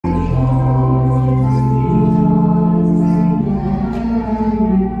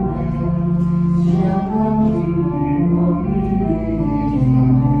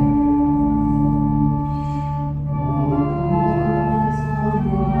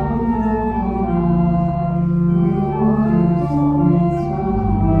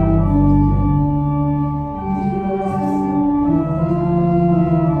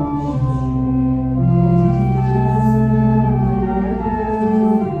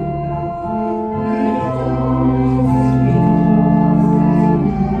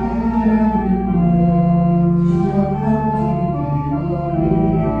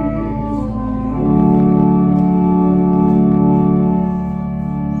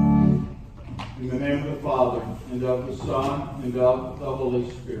and of the Son, and of the Holy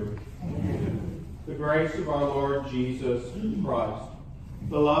Spirit. Amen. The grace of our Lord Jesus Christ,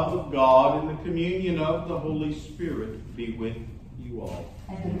 the love of God, and the communion of the Holy Spirit be with you all.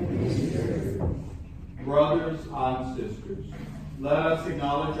 Brothers and sisters, let us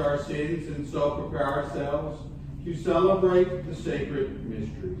acknowledge our sins and so prepare ourselves to celebrate the sacred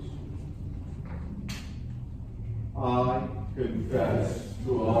mysteries. I confess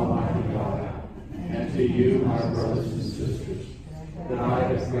to Almighty God and to you, my brothers and sisters, that I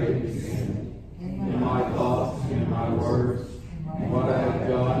have greatly sinned in my thoughts, in my words, in what I have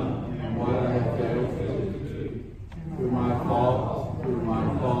done, and in what I have failed to do. Through my fault, through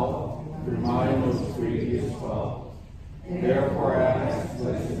my most grievous fault. Therefore I ask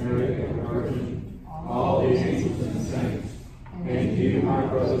Blessed Mary, the Virgin, all the angels and saints, and you, my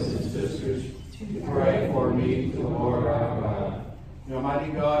brothers and sisters, to pray for me to the Lord our God. May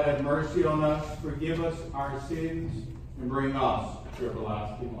Almighty God have mercy on us, forgive us our sins, and bring us to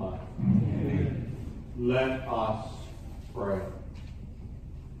everlasting life. Amen. Let us pray.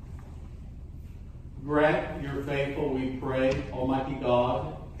 Grant your faithful, we pray, Almighty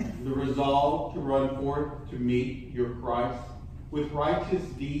God, the resolve to run forth to meet your Christ with righteous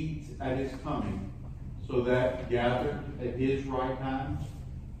deeds at his coming, so that, gathered at his right hand,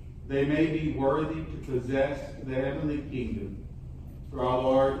 they may be worthy to possess the heavenly kingdom. Through our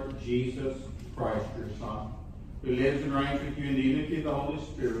Lord Jesus Christ, your Son, who lives and reigns with you in the unity of the Holy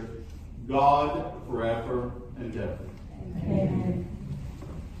Spirit, God forever and ever. Amen.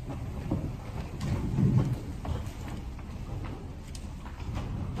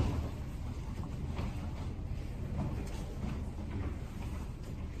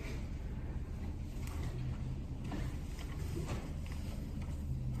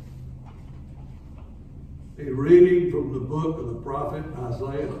 A reading from the book of the prophet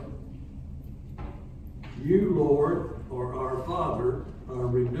Isaiah. You, Lord, are our Father, our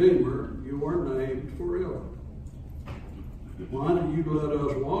Redeemer, you are named forever. Why do you let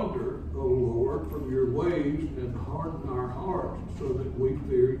us wander, O Lord, from your ways and harden our hearts so that we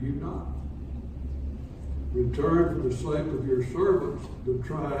fear you not? Return for the sake of your servants, the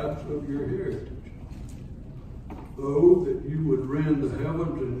tribes of your heritage. Oh, that you would rend the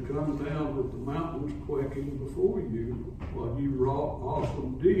heavens and come down with the mountains quaking before you, while you wrought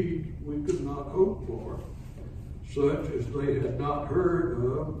awesome deeds we could not hope for, such as they had not heard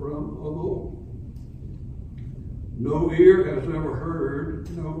of from of old. No ear has ever heard,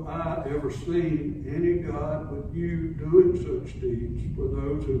 no eye ever seen any God but you doing such deeds for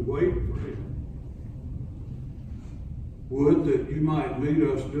those who wait for him. Would that you might meet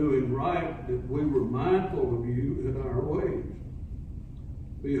us doing right, that we were mindful of you in our ways.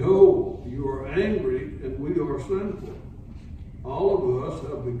 Behold, you are angry, and we are sinful. All of us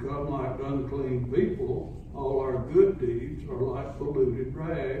have become like unclean people. All our good deeds are like polluted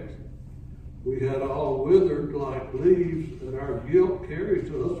rags. We had all withered like leaves, and our guilt carries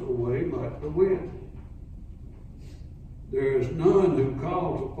us away like the wind. There is none who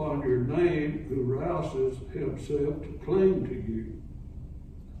calls upon your name, who rouses himself to cling to you.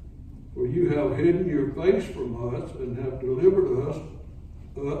 For you have hidden your face from us and have delivered us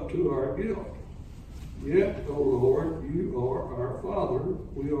up to our guilt. Yet, O Lord, you are our Father.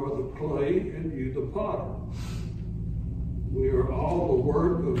 We are the clay and you the potter. We are all the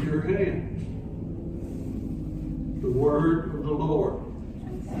work of your hands. The word of the Lord.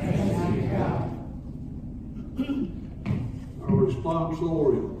 Thanks be to God. Our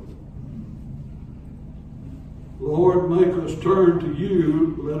responsorial. Lord, make us turn to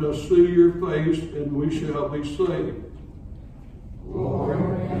you. Let us see your face, and we shall be saved. Lord,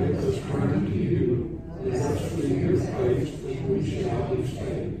 make us turn to you. Let us see your face, and we shall be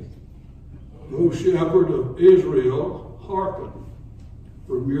saved. O Shepherd of Israel, hearken.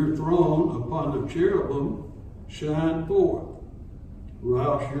 From your throne upon the cherubim, shine forth.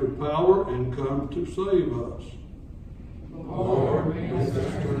 Rouse your power and come to save us. Lord, make us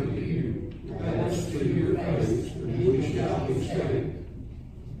turn to you. Let us see your face, and we shall be saved.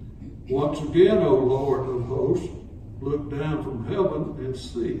 Once again, O Lord of hosts, look down from heaven and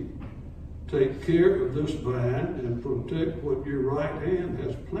see. Take care of this vine and protect what your right hand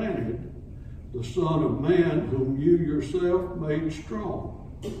has planted, the Son of Man whom you yourself made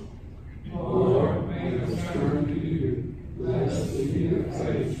strong. Lord, make us turn to you. Let us see your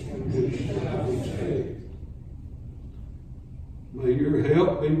face, and we shall be saved. May your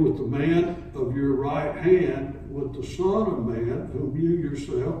help be with the man of your right hand, with the Son of Man whom you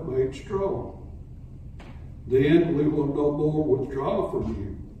yourself made strong. Then we will no more withdraw from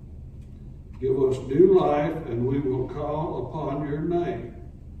you. Give us new life, and we will call upon your name.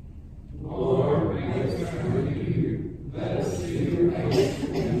 Lord, make us turn to you. Let us see your face,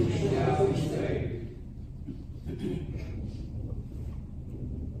 and we shall be saved.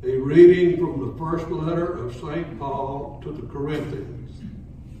 A reading from the first letter of St. Paul to the Corinthians.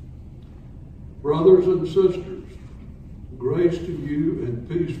 Brothers and sisters, grace to you and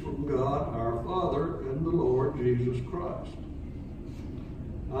peace from God our Father and the Lord Jesus Christ.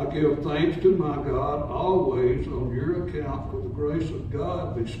 I give thanks to my God always on your account for the grace of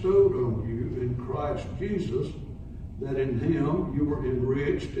God bestowed on you in Christ Jesus, that in him you were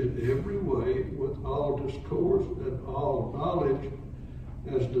enriched in every way with all discourse and all knowledge,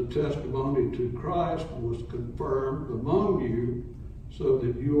 as the testimony to Christ was confirmed among you, so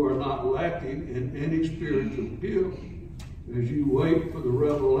that you are not lacking in any spiritual gift as you wait for the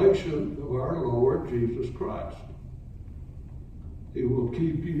revelation of our Lord Jesus Christ. He will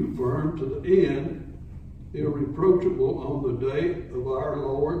keep you firm to the end, irreproachable on the day of our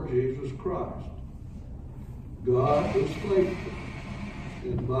Lord Jesus Christ. God is faithful,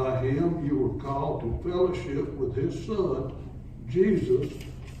 and by him you were called to fellowship with his Son, Jesus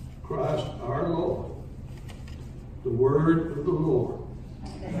Christ our Lord. The word of the Lord.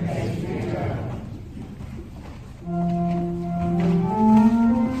 Thanks be to God.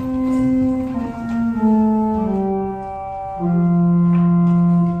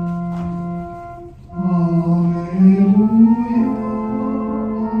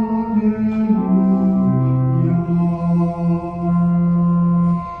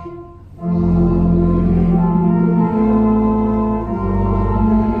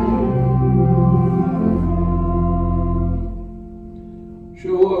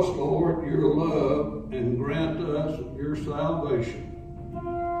 Show us, Lord, your love and grant us your salvation.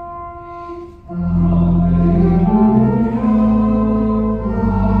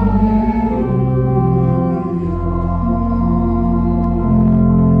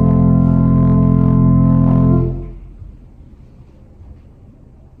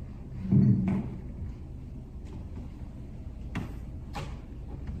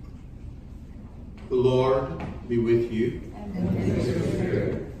 The Lord be with you. And with your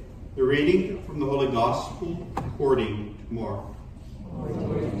spirit. The reading from the Holy Gospel according to Mark.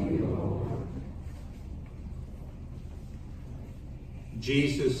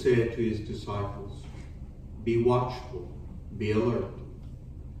 Jesus said to his disciples, "Be watchful, be alert.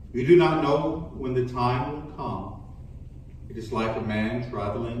 You do not know when the time will come. It is like a man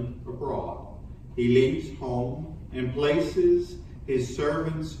traveling abroad. He leaves home and places his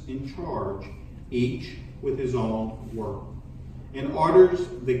servants in charge, each with his own work, and orders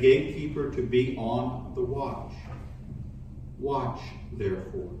the gatekeeper to be on the watch. Watch,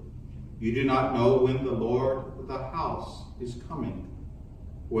 therefore. You do not know when the Lord of the house is coming,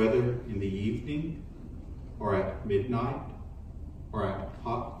 whether in the evening, or at midnight, or at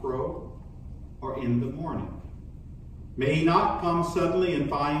cockcrow, or in the morning. May he not come suddenly and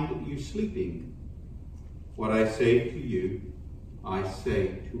find you sleeping. What I say to you, I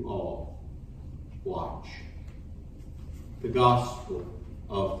say to all, watch." The Gospel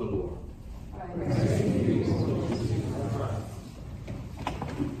of the Lord.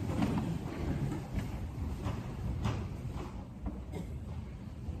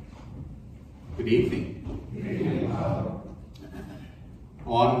 Good evening.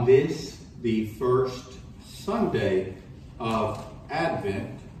 On this, the first Sunday of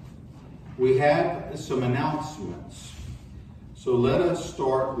Advent, we have some announcements. So let us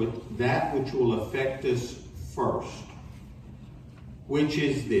start with that which will affect us first, which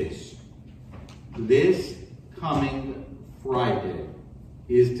is this. This coming Friday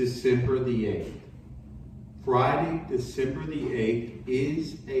is December the 8th. Friday, December the 8th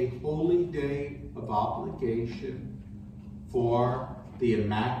is a holy day of obligation for the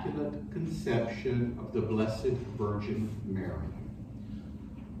Immaculate Conception of the Blessed Virgin Mary.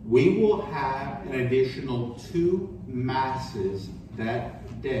 We will have an additional 2 Masses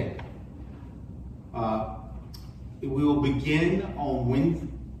that day. We will begin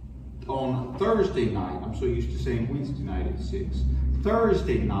on Thursday night. I'm so used to saying Wednesday night at 6.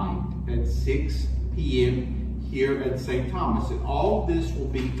 Thursday night at 6 p.m. here at St. Thomas. And all this will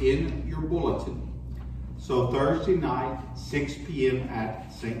be in your bulletin. So Thursday night, 6 p.m.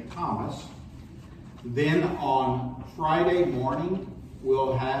 at St. Thomas. Then on Friday morning,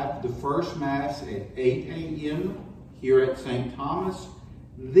 we'll have the first Mass at 8 a.m. here at St. Thomas.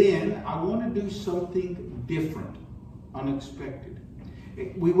 Then I want to do something different, unexpected.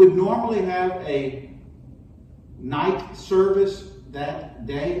 We would normally have a night service that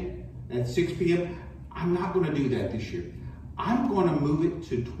day at 6 p.m. I'm not going to do that this year. I'm going to move it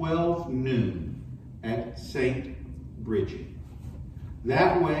to 12 noon at St. Bridget.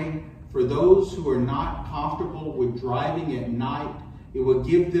 That way, For those who are not comfortable with driving at night, it will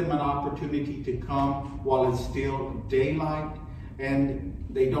give them an opportunity to come while it's still daylight, and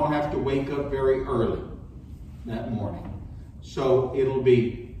they don't have to wake up very early that morning. So it'll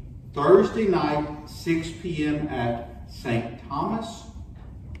be Thursday night, 6 p.m. at St. Thomas,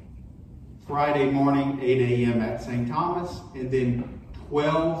 Friday morning, 8 a.m. at St. Thomas, and then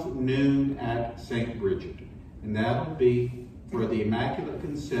 12 noon at St. Bridget. And that'll be for the Immaculate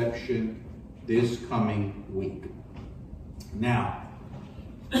Conception this coming week. Now,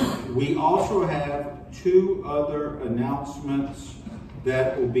 we also have two other announcements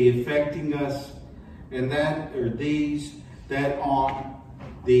that will be affecting us, and that are these, that on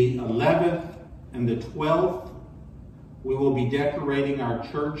the 11th and the 12th, we will be decorating our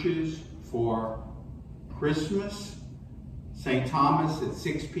churches for Christmas. St. Thomas at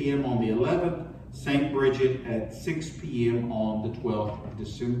 6 p.m. on the 11th, St. Bridget at 6 p.m. on the 12th of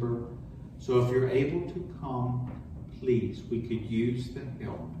December. So if you're able to come, please, we could use the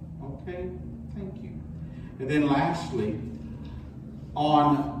help. Okay? Thank you. And then lastly,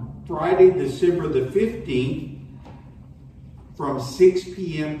 on Friday, December the 15th, from 6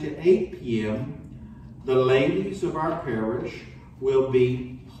 p.m. to 8 p.m., the ladies of our parish will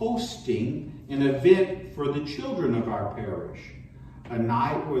be hosting an event for the children of our parish. A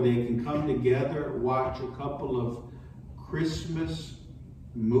night where they can come together, watch a couple of Christmas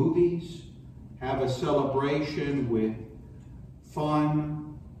movies, have a celebration with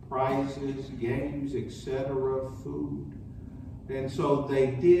fun, prizes, games, etc., food. And so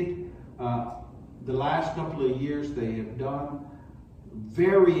they did, the last couple of years they have done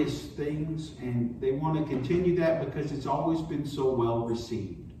various things, and they want to continue that because it's always been so well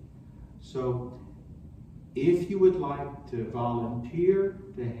received. So if you would like to volunteer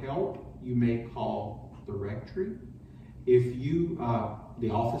to help, you may call the rectory. If you, the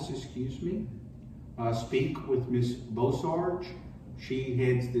office, excuse me, speak with Miss Bosarge. She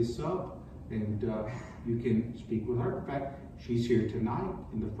heads this up, and you can speak with her. In fact, she's here tonight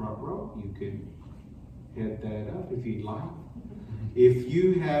in the front row. You can head that up if you'd like. If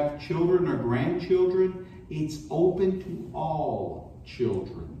you have children or grandchildren, it's open to all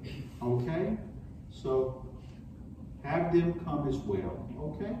children, okay? So have them come as well,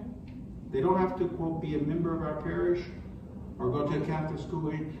 okay? They don't have to, quote, be a member of our parish or go to a Catholic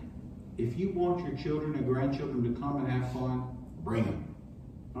school. If you want your children and grandchildren to come and have fun, bring them,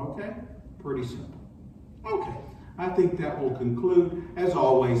 okay? Pretty simple. Okay, I think that will conclude. As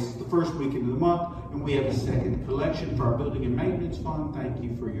always, it's the first weekend of the month, and we have a second collection for our building and maintenance fund. Thank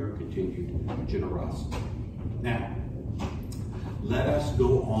you for your continued generosity. Now, let us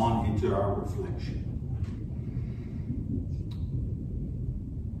go on into our reflection.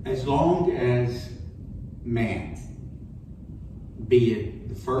 As long as man, be it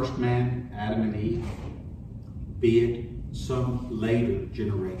the first man, Adam and Eve, be it some later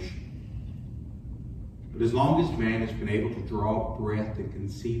generation, but as long as man has been able to draw breath and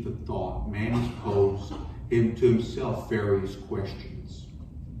conceive a thought, man has posed to himself various questions.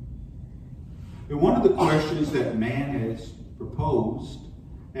 And one of the questions that man has proposed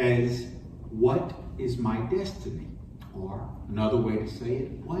is, what is my destiny? Or another way to say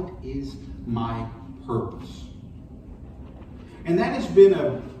it, what is my purpose? And that has been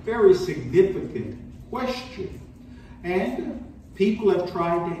a very significant question. And people have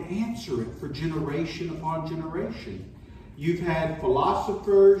tried to answer it for generation upon generation. You've had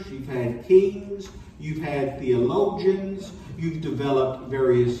philosophers, you've had kings, you've had theologians, you've developed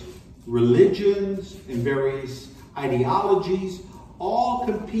various religions and various ideologies, all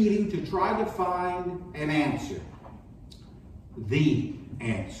competing to try to find an answer. The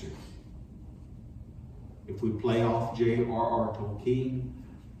answer. If we play off J.R.R. Tolkien,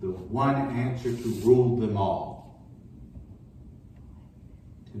 the one answer to rule them all.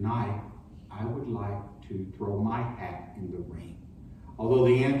 Tonight, I would like to throw my hat in the ring. Although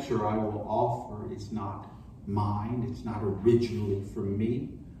the answer I will offer is not mine, it's not originally from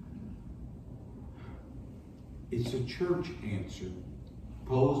me. It's a church answer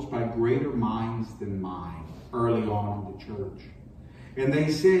posed by greater minds than mine early on in the church. And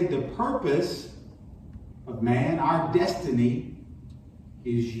they said the purpose of man, our destiny,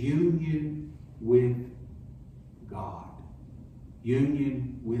 is union with God.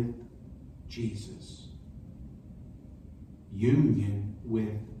 Union with Jesus. Union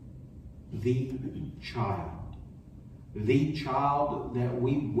with the child. The child that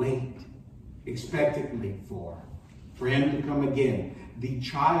we wait expectantly for him to come again. The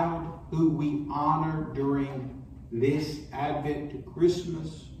child who we honor during this Advent to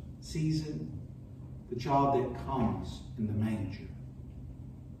Christmas season. The child that comes in the manger.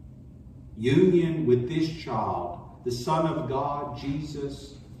 union with this child, the Son of God,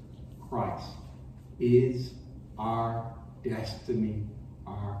 Jesus Christ, is our destiny,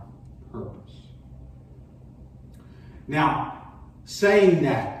 our purpose. Now, saying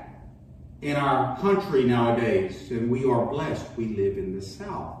that in our country nowadays, and we are blessed, we live in the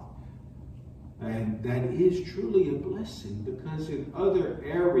South. And that is truly a blessing, because in other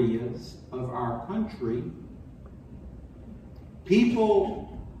areas of our country,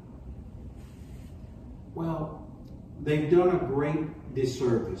 people, well, they've done a great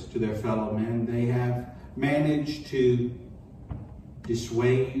disservice to their fellow men. They have managed to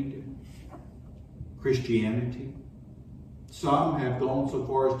dissuade Christianity. Some have gone so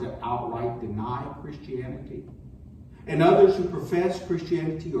far as to outright deny Christianity. And others who profess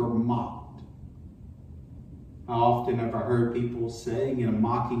Christianity are mocked. How often have I heard people saying in a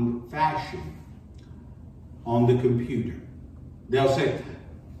mocking fashion on the computer? They'll say,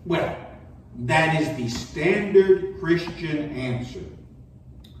 well, that is the standard Christian answer.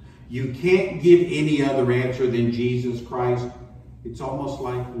 You can't give any other answer than Jesus Christ. It's almost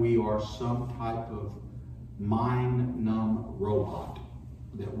like we are some type of mind-numb robot,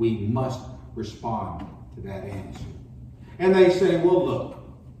 that we must respond to that answer. And they say, well, look,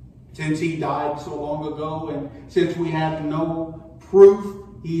 since he died so long ago, and since we have no proof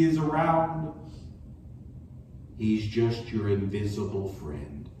he is around, he's just your invisible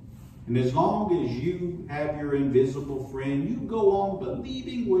friend. And as long as you have your invisible friend, you go on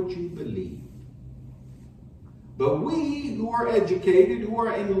believing what you believe. But we who are educated, who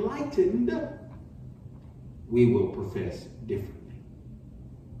are enlightened, we will profess differently.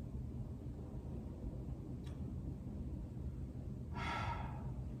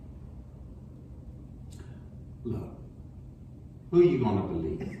 Look, who are you going to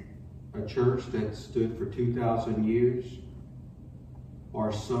believe? A church that stood for 2,000 years?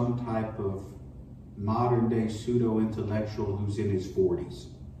 Or some type of modern-day pseudo-intellectual who's in his 40s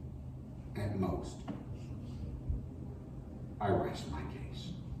at most? I rest my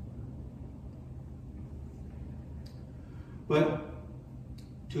case. But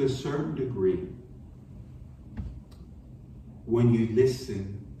to a certain degree, when you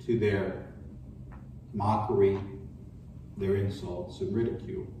listen to their mockery, their insults and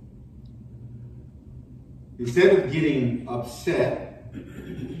ridicule, instead of getting upset,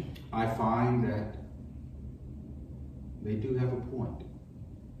 I find that they do have a point.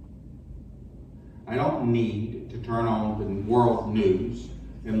 I don't need to turn on the world news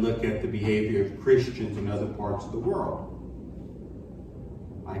and look at the behavior of Christians in other parts of the world.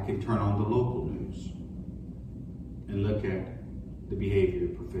 I can turn on the local news and look at the behavior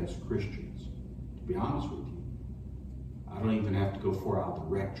of professed Christians. To be honest with you, I don't even have to go far out the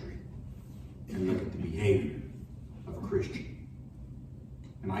rectory and look at the behavior of a Christian.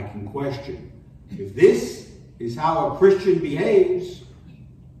 And I can question, if this is how a Christian behaves,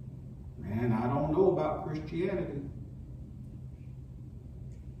 man, I don't know about Christianity.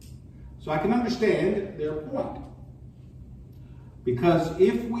 So I can understand their point. Because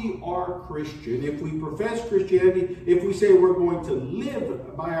if we are Christian, if we profess Christianity, if we say we're going to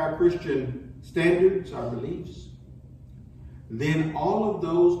live by our Christian standards, our beliefs, then all of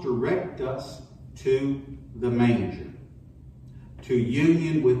those direct us to the manger, to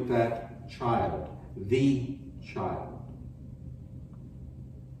union with that child, the child.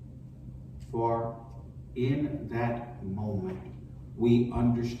 For in that moment, we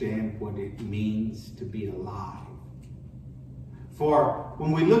understand what it means to be alive. For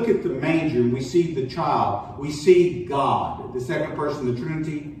when we look at the manger and we see the child, we see God, the second person of the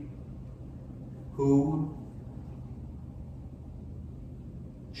Trinity, who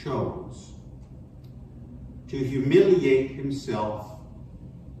chose to humiliate himself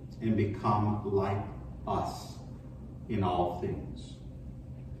and become like us in all things.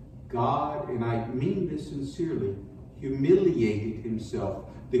 God, and I mean this sincerely, humiliated himself.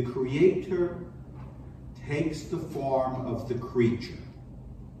 The Creator takes the form of the creature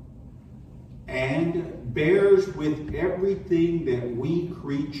and bears with everything that we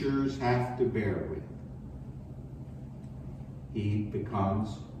creatures have to bear with. He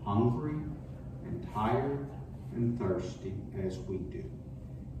becomes hungry and tired and thirsty as we do.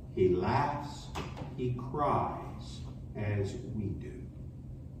 He laughs, he cries as we do.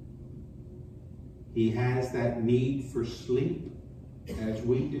 He has that need for sleep as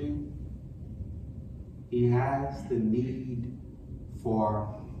we do. He has the need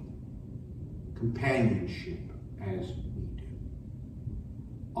for companionship as we do.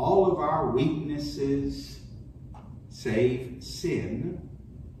 All of our weaknesses, save sin,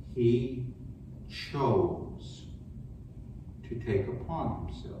 he chose to take upon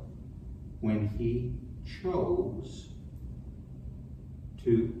himself. when he chose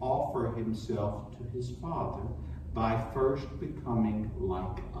to offer himself to his Father by first becoming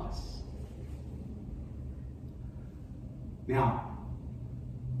like us. Now,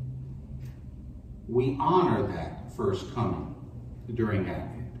 we honor that first coming during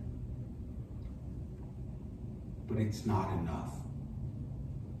Advent, but it's not enough.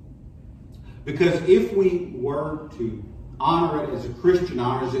 Because if we were to honor it as a Christian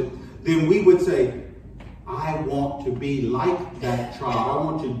honors it, then we would say, I want to be like that child. I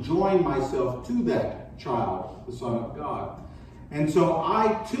want to join myself to that child, the Son of God. And so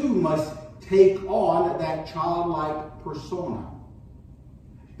I too must take on that childlike persona,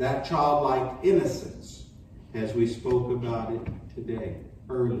 that childlike innocence, as we spoke about it today,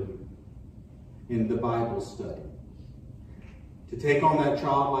 earlier in the Bible study. To take on that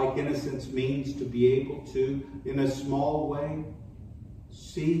childlike innocence means to be able to, in a small way,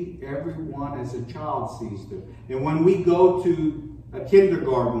 see everyone as a child sees them. And when we go to a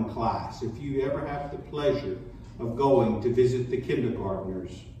kindergarten class, if you ever have the pleasure of going to visit the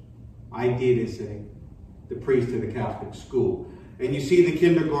kindergartners, I did as the priest at a Catholic school, and you see the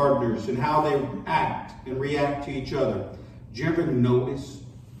kindergartners and how they act and react to each other, do you ever notice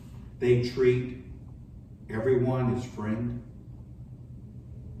they treat everyone as friend?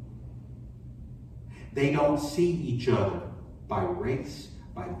 They don't see each other by race,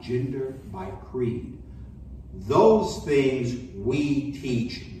 by gender, by creed. Those things we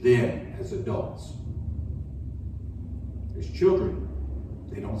teach them as adults. As children,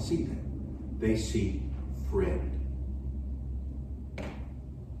 they don't see that. They see friend.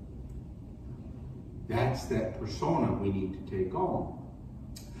 That's that persona we need to take on.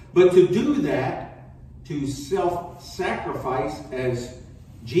 But to do that, to self-sacrifice as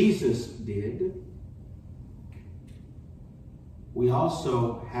Jesus did, we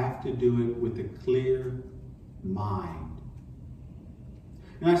also have to do it with a clear mind.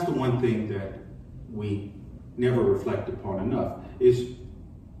 And that's the one thing that we never reflect upon enough, is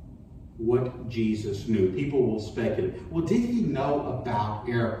what Jesus knew. People will speculate. Well, did he know about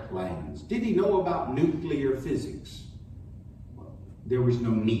airplanes? Did he know about nuclear physics? Well, there was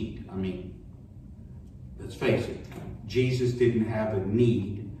no need. I mean, let's face it, Jesus didn't have a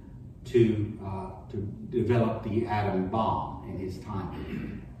need to develop the atom bomb in his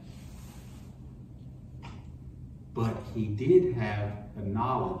time. But he did have a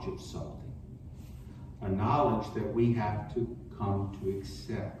knowledge of something, a knowledge that we have to come to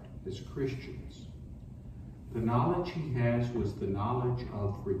accept as Christians. The knowledge he has was the knowledge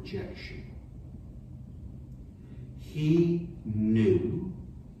of rejection. He knew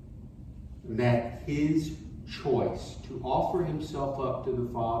that his choice to offer himself up to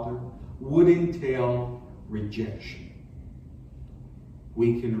the Father would entail rejection.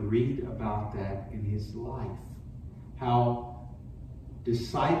 We can read about that in his life. How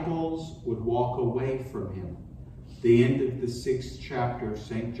disciples would walk away from him. The end of the 6th chapter of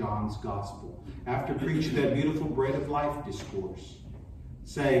St. John's Gospel. After preaching that beautiful bread of life discourse.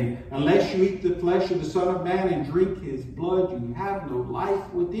 Saying, unless you eat the flesh of the Son of Man and drink his blood, you have no life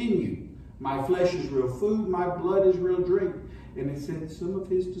within you. My flesh is real food, my blood is real drink. And it said some of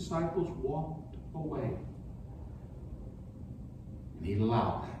his disciples walked away. And he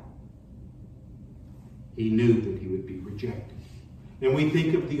allowed that. He knew that he would be rejected. And we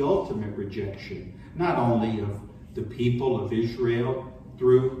think of the ultimate rejection, not only of the people of Israel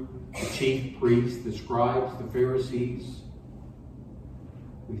through the chief priests, the scribes, the Pharisees.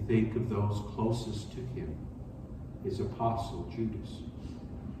 We think of those closest to him, his apostle Judas.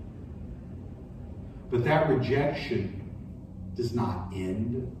 But that rejection does not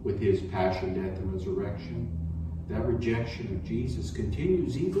end with his passion, death, and resurrection. That rejection of Jesus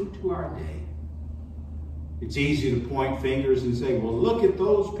continues even to our day. It's easy to point fingers and say, well, look at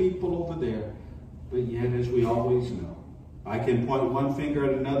those people over there. But yet, as we always know, I can point one finger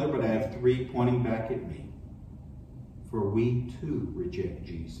at another, but I have 3 pointing back at me. For we too reject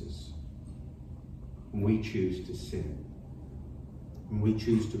Jesus. When we choose to sin. When we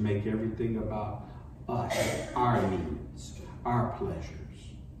choose to make everything about us, our needs, our pleasures.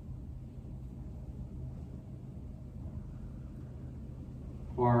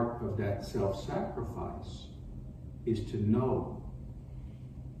 Part of that self-sacrifice is to know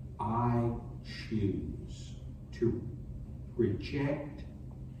I choose to reject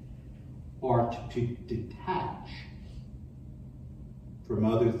or to detach from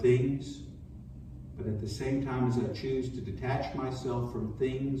other things, but at the same time as I choose to detach myself from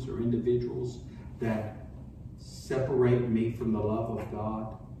things or individuals that separate me from the love of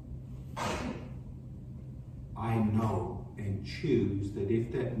God, I know and choose that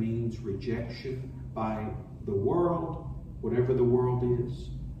if that means rejection by the world, whatever the world is,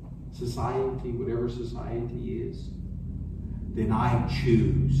 society, whatever society is, then I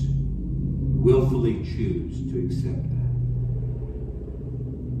choose, willfully choose to accept that.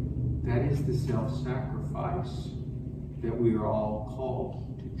 That is the self-sacrifice that we are all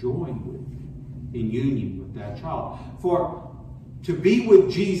called to join with, in union with that child. For to be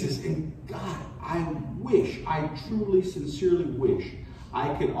with Jesus, and God, I truly, sincerely wish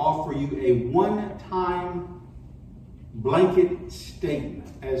I could offer you a one-time blanket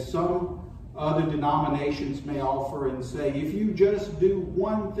statement, as some other denominations may offer and say, if you just do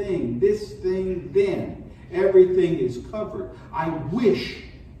one thing, this thing, then everything is covered. I wish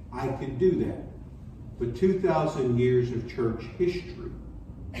I could do that. But 2,000 years of church history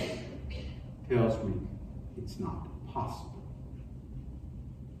tells me it's not possible.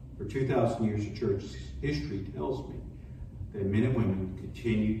 For 2,000 years of church history tells me that men and women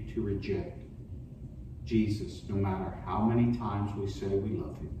continue to reject Jesus. No matter how many times we say we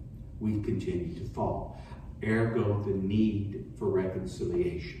love him, we continue to fall. Ergo, the need for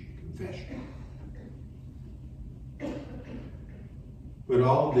reconciliation, confession. But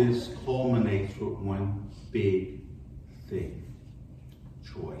all this culminates with one big thing: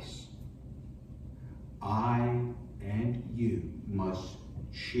 choice. I and you must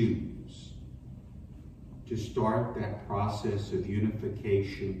choose to start that process of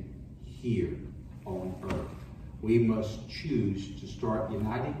unification here on earth. We must choose to start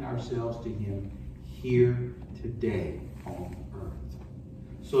uniting ourselves to him here today on earth,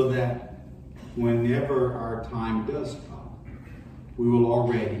 so that whenever our time does come, we will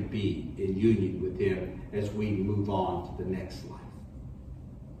already be in union with him as we move on to the next life.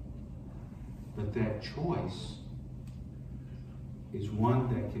 But that choice is one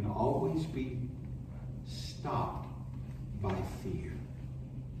that can always be stopped by fear.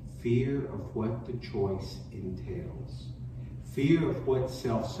 Fear of what the choice entails. Fear of what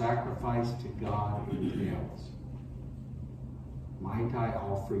self-sacrifice to God entails. Might I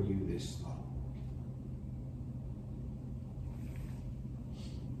offer you this thought?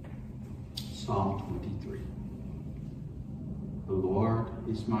 Psalm 23. The Lord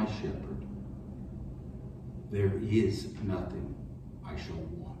is my shepherd. There is nothing I shall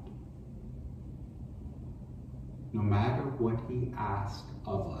want. No matter what he asks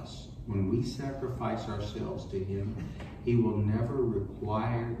of us, when we sacrifice ourselves to him, he will never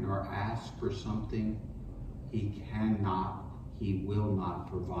require nor ask for something he cannot, he will not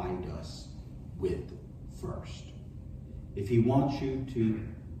provide us with first. If he wants you to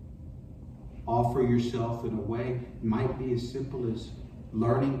offer yourself in a way, it might be as simple as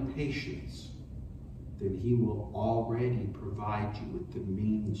learning patience, then he will already provide you with the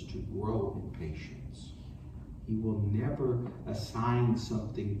means to grow in patience. He will never assign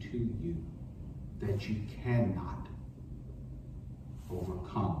something to you that you cannot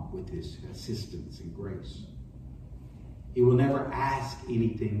overcome with his assistance and grace. He will never ask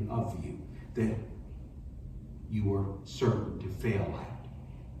anything of you that you are certain to fail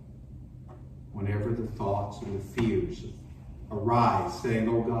at. Whenever the thoughts and the fears arise, saying,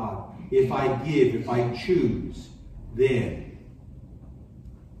 oh God, if I give, if I choose, then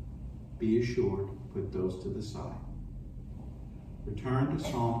be assured, put those to the side. Return to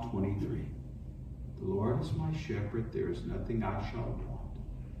Psalm 23. The Lord is my shepherd, there is nothing I shall want.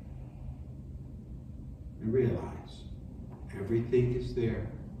 And realize, everything is there.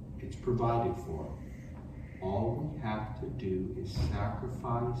 It's provided for. All we have to do is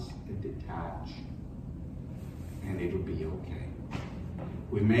sacrifice and detach, and it'll be okay.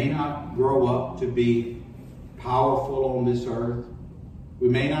 We may not grow up to be powerful on this earth. We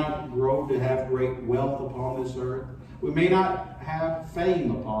may not grow to have great wealth upon this earth. We may not have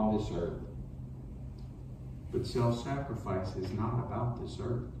fame upon this earth. But self-sacrifice is not about this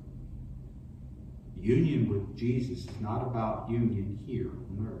earth. Union with Jesus is not about union here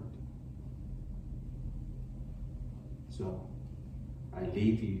on earth. So, I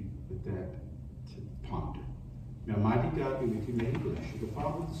leave you with that to ponder. Now, mighty God be with you, may he bless you, the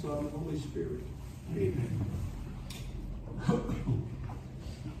Father, the Son, and the Holy Spirit. Amen.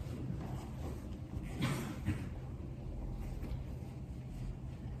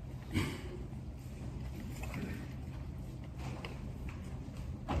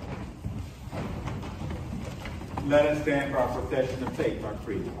 Let us stand for our profession of faith, our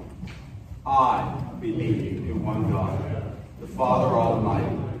creed. I believe in one God, the Father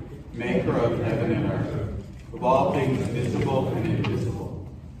Almighty, maker of heaven and earth, of all things visible and invisible.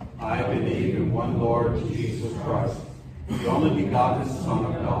 I believe in one Lord Jesus Christ, the only begotten Son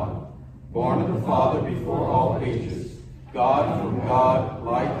of God, born of the Father before all ages, God from God,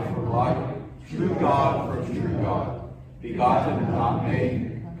 light from light, true God from true God, begotten and not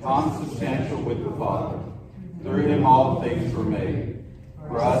made, consubstantial with the Father. Through him all things were made.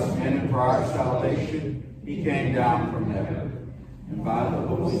 For us men and for our salvation, he came down from heaven, and by the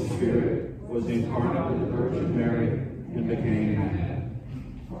Holy Spirit was incarnate with the Virgin Mary and became man.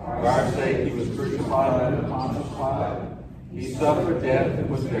 For our sake he was crucified under Pontius Pilate. He suffered death and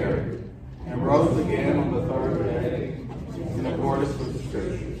was buried, and rose again on the third day, in accordance with the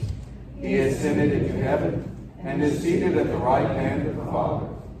Scriptures. He ascended into heaven, and is seated at the right hand of the Father.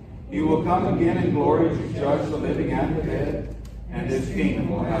 He will come again in glory to judge the living and the dead, and his kingdom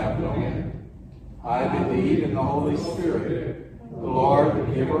will have no end. I believe in the Holy Spirit, the Lord,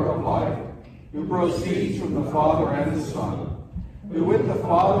 the giver of life, who proceeds from the Father and the Son, who with the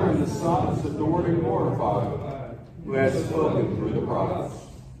Father and the Son is adored and glorified, who has spoken through the prophets.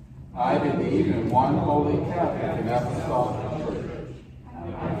 I believe in one holy Catholic and apostolic church.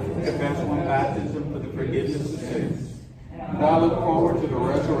 I confess one baptism for the forgiveness of sins. And I look forward to the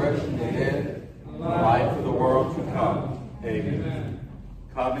resurrection of the dead and the life of the world to come. Amen.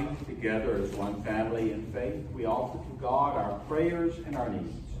 Coming together as one family in faith, we offer to God our prayers and our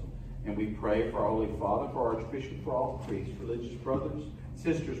needs. And we pray for our Holy Father, for our Archbishop, for all priests, religious brothers,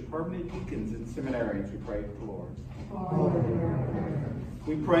 sisters, permanent deacons, and seminarians. We pray to the Lord.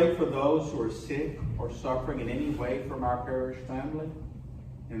 We pray for those who are sick or suffering in any way from our parish family,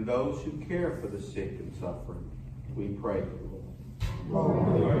 and those who care for the sick and suffering. We pray to the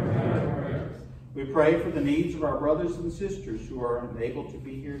Lord. We pray for the needs of our brothers and sisters who are unable to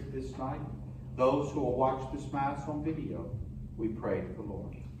be here this night, those who will watch this Mass on video. We pray to the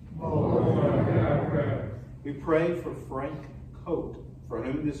Lord. We pray for Frank Coate, for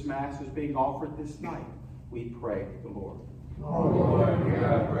whom this Mass is being offered this night. We pray to the Lord.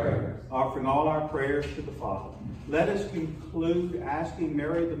 Offering all our prayers to the Father, let us conclude asking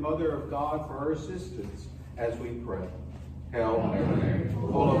Mary, the Mother of God, for her assistance as we pray. Hail Mary,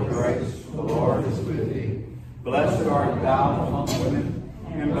 full of grace, the Lord is with thee. Blessed art thou among women,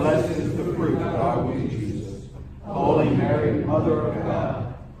 and blessed is the fruit of thy womb, Jesus. Holy Mary, Mother of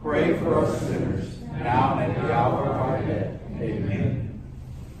God, pray for us sinners, now and at the hour of our death. Amen.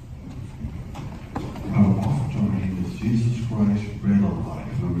 Our offering is Jesus Christ, bread of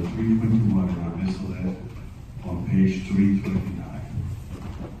life, number 321 in our missal on page 329.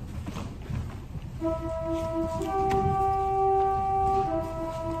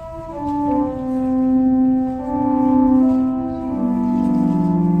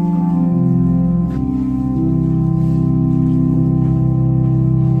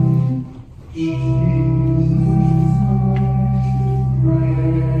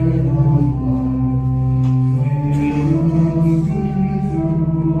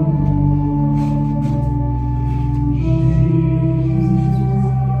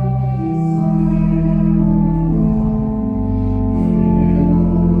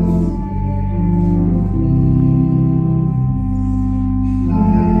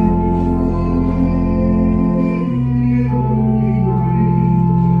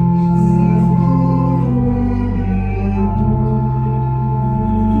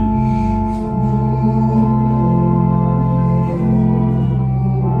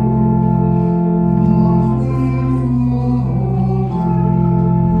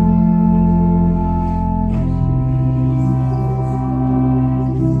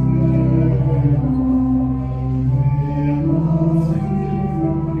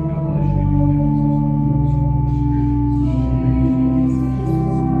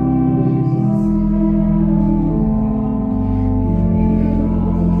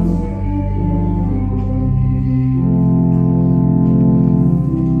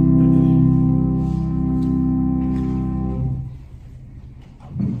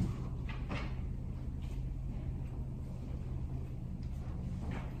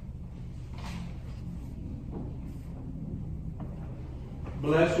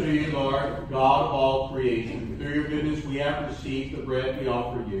 Blessed are you, Lord, God of all creation. Through your goodness we have received the bread we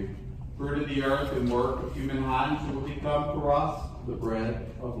offer you. Fruit of the earth and work of human hands will become for us the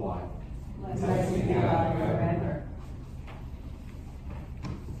bread of life. Blessed be God forever.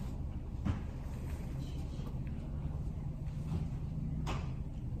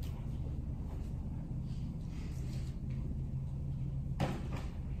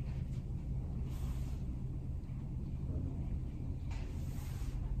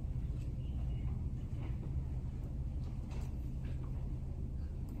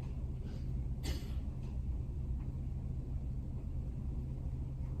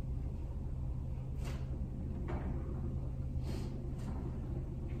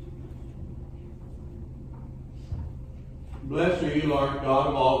 Blessed are you, Lord, God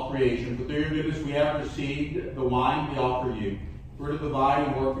of all creation. For through your goodness we have received the wine we offer you. Fruit of the vine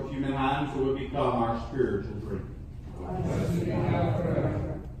and work of human hands will become our spiritual drink. Blessed be God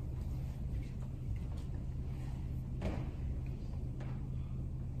forever.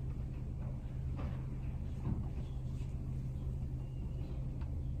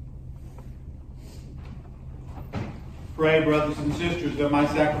 Pray, brothers and sisters, that my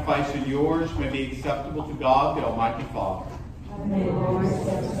sacrifice and yours may be acceptable to God, the Almighty Father. May the Lord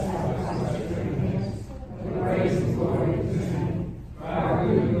accept the sacrifice of your hands, for the praise and glory of his name, for our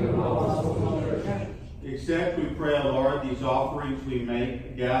good and of all souls of the church. Accept, we pray, O Lord, these offerings we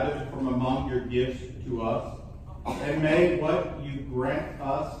make, gathered from among your gifts to us, and may what you grant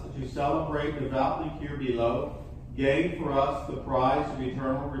us to celebrate devoutly here below gain for us the prize of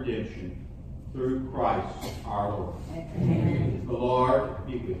eternal redemption. Through Christ our Lord. Amen. The Lord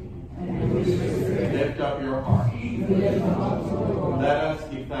be with you. And with your spirit. Lift up your hearts. Lift up to the Lord. Let us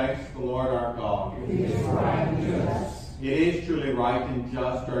give thanks to the Lord our God. It is right and just. It is truly right and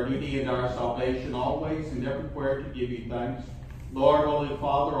just, our duty and our salvation, always and everywhere to give you thanks, Lord, Holy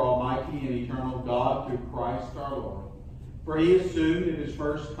Father, Almighty and eternal God, through Christ our Lord. For he assumed in his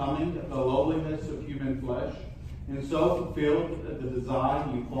first coming the lowliness of human flesh, and so fulfilled the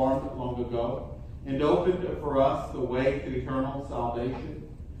design you formed long ago, and opened for us the way to eternal salvation,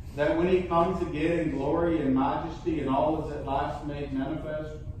 that when he comes again in glory and majesty and all is at last made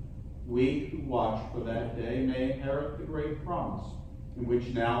manifest, we who watch for that day may inherit the great promise in which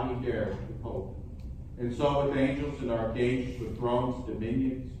now we dare to hope. And so with angels and archangels, with thrones,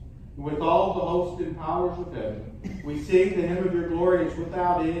 dominions, and with all the hosts and powers of heaven, we sing the hymn of your glory is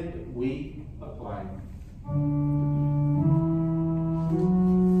without end, we acclaim.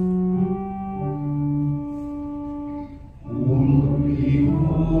 Holy,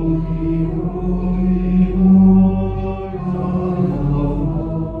 holy, holy, Lord God of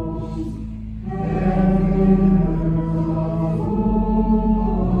hosts, heaven and earth are full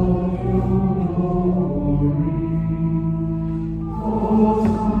of your glory.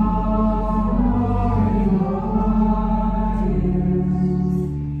 Hosanna in the highest.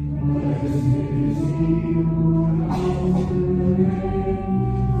 Blessed is he who comes in the name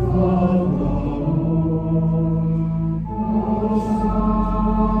of the Lord.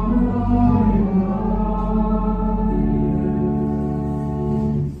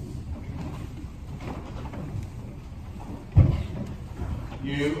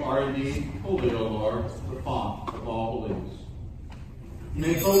 You are indeed holy, O Lord, the font of all beliefs.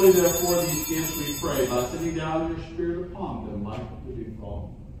 Make holy, therefore, these gifts, we pray, by sending down your Spirit upon them like the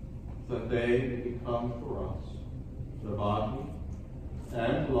dewfall, so that they may become for us the body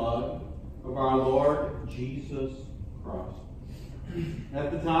and blood of our Lord Jesus Christ.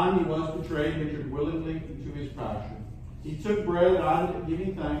 At the time he was betrayed and entered willingly into his passion, he took bread and,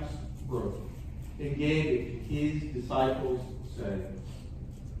 giving thanks, broke it, and gave it to his disciples, saying,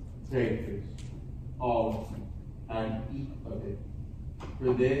 Take this, all of you, and eat of it,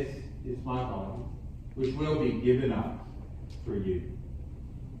 for this is my body, which will be given up for you.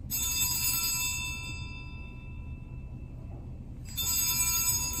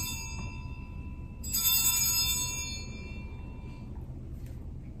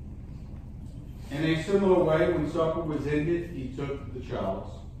 In a similar way, when supper was ended, he took the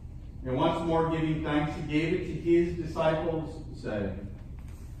chalice, and once more giving thanks, he gave it to his disciples, saying,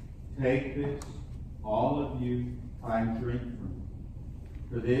 Take this, all of you, and drink from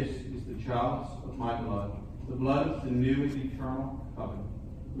it. For this is the chalice of my blood, the blood of the new and eternal covenant,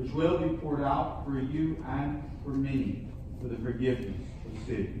 which will be poured out for you and for many for the forgiveness of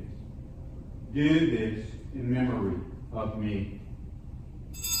sins. Do this in memory of me.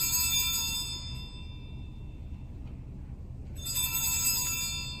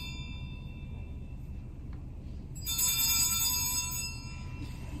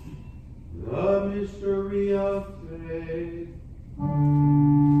 The mystery of faith.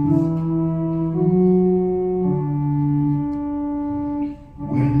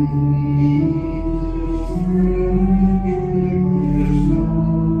 When we eat this bread and drink this cup,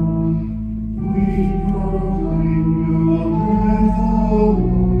 we proclaim your death, O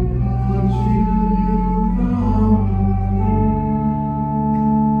Lord, until you come.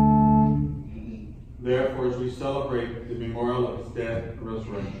 Therefore, as we celebrate the memorial of his death and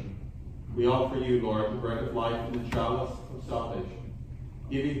resurrection, we offer you, Lord, the bread of life and the chalice of salvation,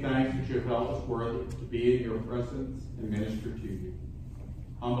 giving thanks that you have held us worthy to be in your presence and minister to you.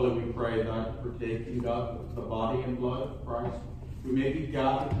 Humbly we pray that, partaking of the body and blood of Christ, we may be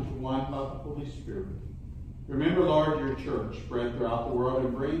gathered into one by the Holy Spirit. Remember, Lord, your church spread throughout the world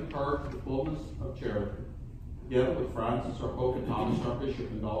and bring her to the fullness of charity. together with Francis, our Pope, and Thomas, our Bishop,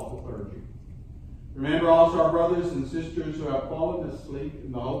 and all the clergy. Remember also our brothers and sisters who have fallen asleep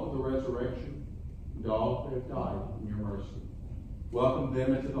in the hope of the resurrection, and all who have died in your mercy. Welcome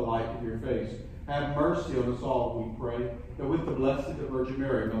them into the light of your face. Have mercy on us all, we pray, that with the Blessed Virgin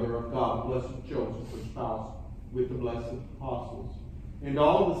Mary, Mother of God, the Blessed Joseph, her spouse, with the blessed apostles, and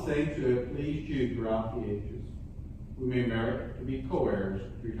all the saints who have pleased you throughout the ages, we may merit to be co-heirs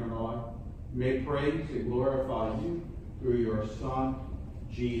of eternal life. We may praise and glorify you through your Son,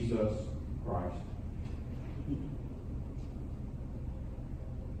 Jesus Christ.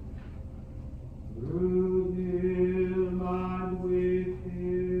 Through him and with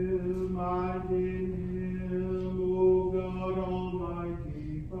him and in him, O God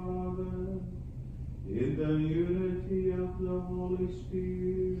Almighty Father, in the unity of the Holy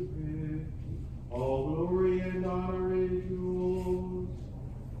Spirit, all glory and honor is yours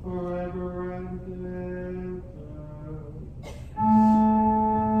forever and ever.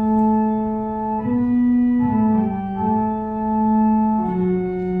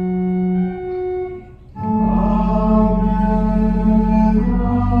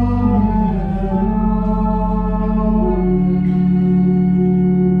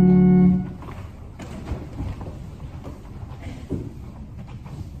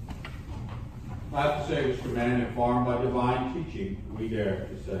 I have to say, it was commanded and informed by divine teaching, we dare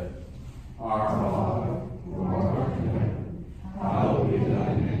to say, Our Father, who art in heaven, hallowed be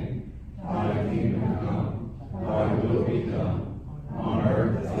thy name. Thy kingdom come, thy will be done, on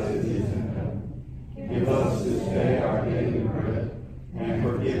earth as it is in heaven. Give us this day our daily bread, and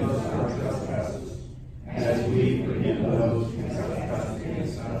forgive us our trespasses, as we forgive those who trespass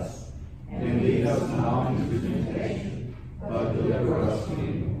against us. And lead us not into temptation, but deliver us from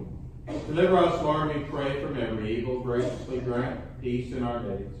evil. Deliver us, Lord, we pray, from every evil. Graciously grant peace in our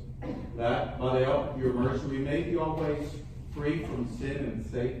days, that by the help of your mercy we may be always free from sin and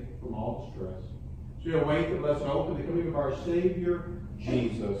safe from all distress. So we await the blessed hope of the coming of our Savior,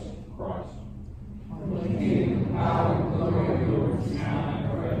 Jesus Christ.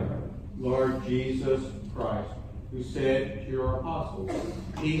 Lord Jesus Christ, who said to your apostles,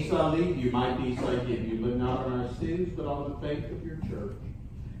 Peace I leave you, my peace I give you. Look not on our sins, but on the faith of your church.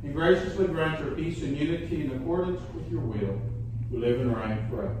 And graciously grant your peace and unity in accordance with your will, who live and reign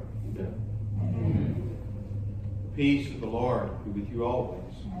forever and ever. Amen. The peace of the Lord be with you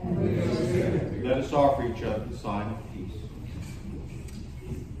always. Amen. Let us offer each other the sign of peace.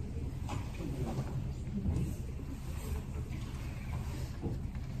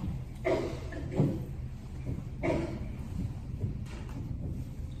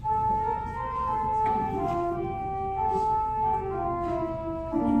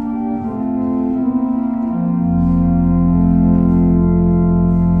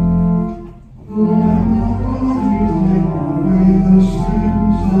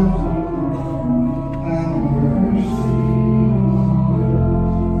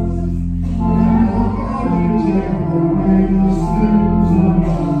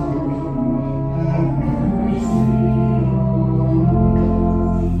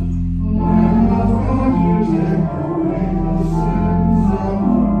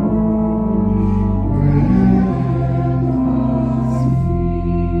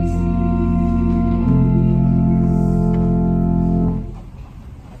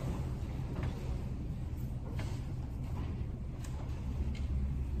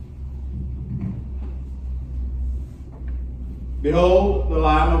 Behold the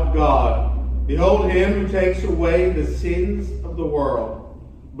Lamb of God. Behold him who takes away the sins of the world.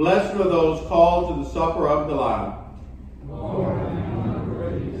 Blessed are those called to the supper of the Lamb. Lord, I am not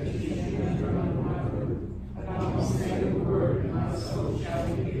worthy that you should enter under my roof, but I will say the word, and my soul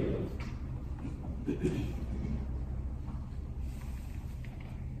shall be healed.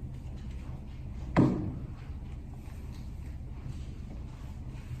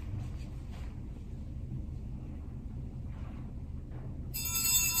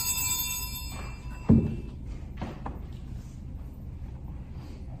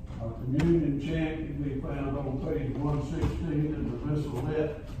 Communion chant can be found on page 116 in the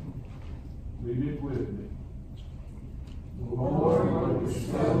Missalette. Read it with me. The Lord will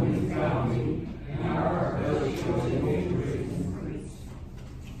bestow me bounty, and our belly shall increase.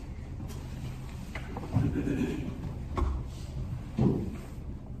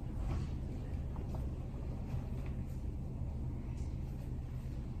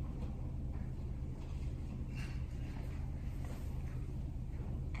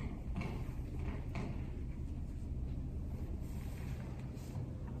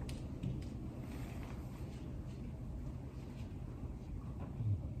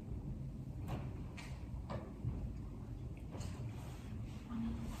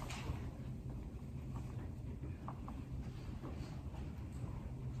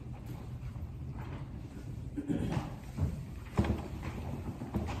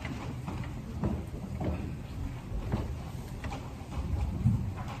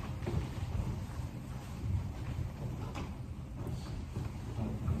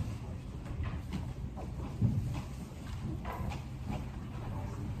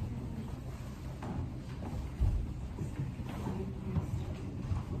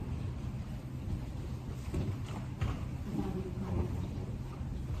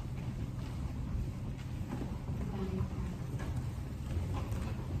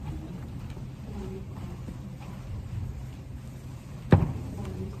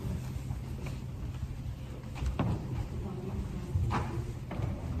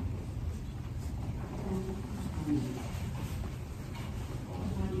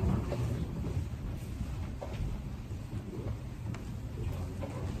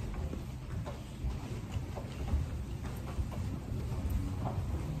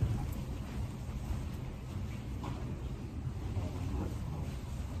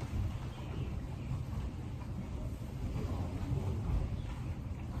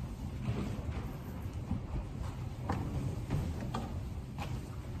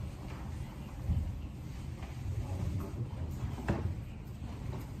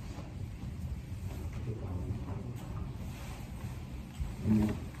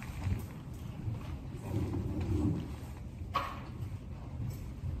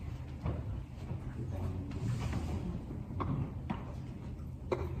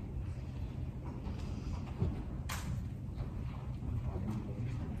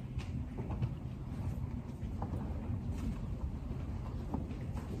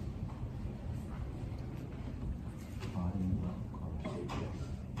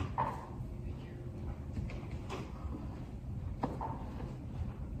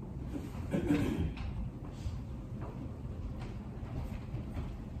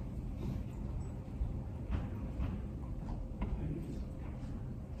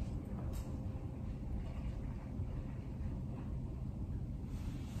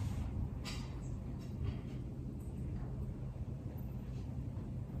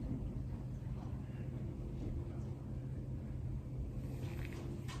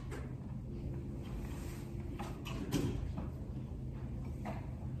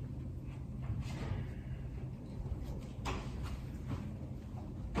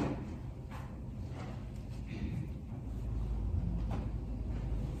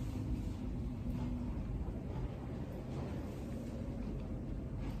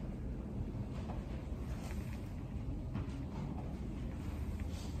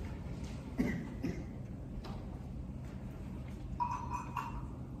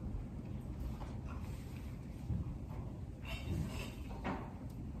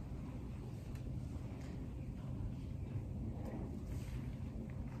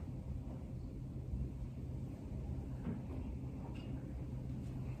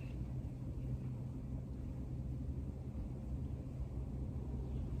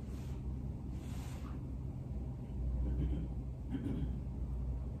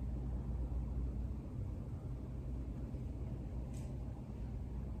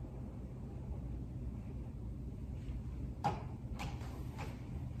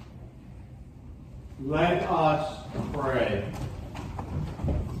 Let us pray.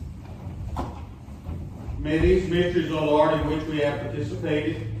 May these mysteries, O Lord, in which we have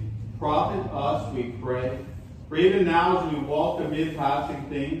participated, profit us, we pray. For even now, as we walk amid passing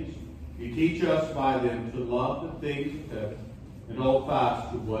things, you teach us by them to love the things of heaven and hold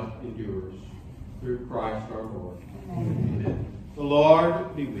fast to what endures. Through Christ our Lord. Amen. The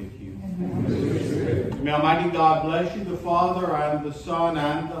Lord be with you. May Almighty God bless you, the Father, and the Son,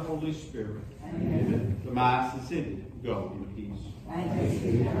 and the Holy Spirit. Amen. The Mass is ended. Go in peace. Thank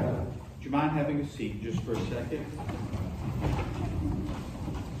you. Would you mind having a seat just for a second?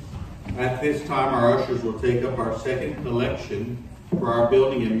 At this time, our ushers will take up our second collection for our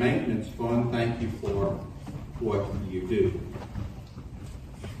building and maintenance fund. Thank you for what you do.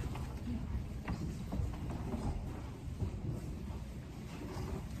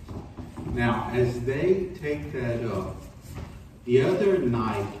 Now, as they take that up, the other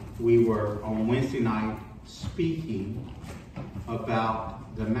night we were on Wednesday night speaking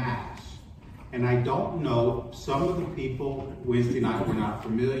about the Mass. And I don't know, some of the people Wednesday night were not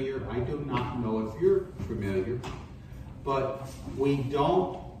familiar. I do not know if you're familiar, but we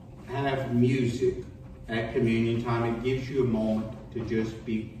don't have music at communion time. It gives you a moment to just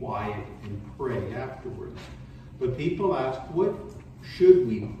be quiet and pray afterwards. But people ask, what should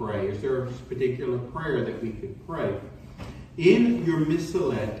we pray? Is there a particular prayer that we could pray? In your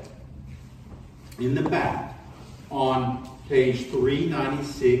missalette, in the back, on page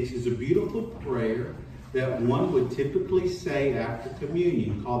 396, is a beautiful prayer that one would typically say after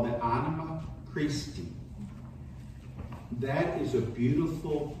communion, called the Anima Christi. That is a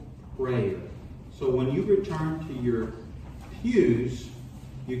beautiful prayer. So when you return to your pews,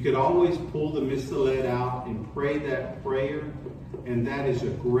 you could always pull the missalette out and pray that prayer, and that is a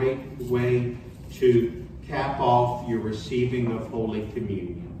great way to cap off your receiving of Holy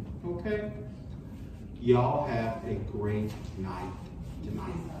Communion. Okay? Y'all have a great night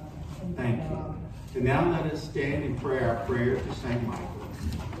tonight. Thank you. And now let us stand and pray our prayer to St. Michael.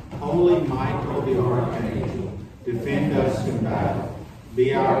 Holy Michael, the Archangel, defend us in battle.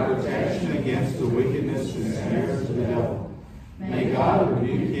 Be our protection against the wickedness and snares of the devil. May God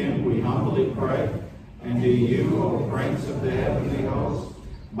rebuke him, we humbly pray. And do you, O Prince of the heavenly host,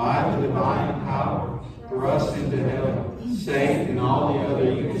 by the divine power, thrust into hell Satan and all the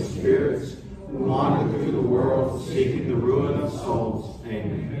other evil spirits who wander through the world seeking the ruin of souls.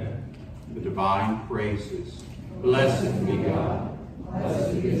 Amen. The divine praises. Blessed be God.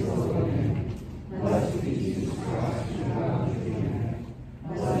 Blessed is the Holy name. Blessed be Jesus Christ, who founded the humanity.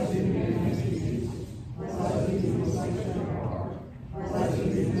 Blessed is Jesus. Blessed is the Sacred Heart. Blessed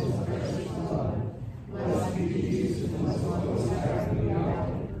is the precious blood. Blessed be Jesus, and blessed was after the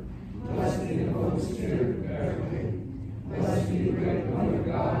altar. Blessed be the Holy Spirit, paraclete. Blessed be the great Mother of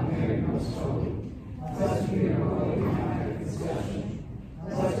God, Mary,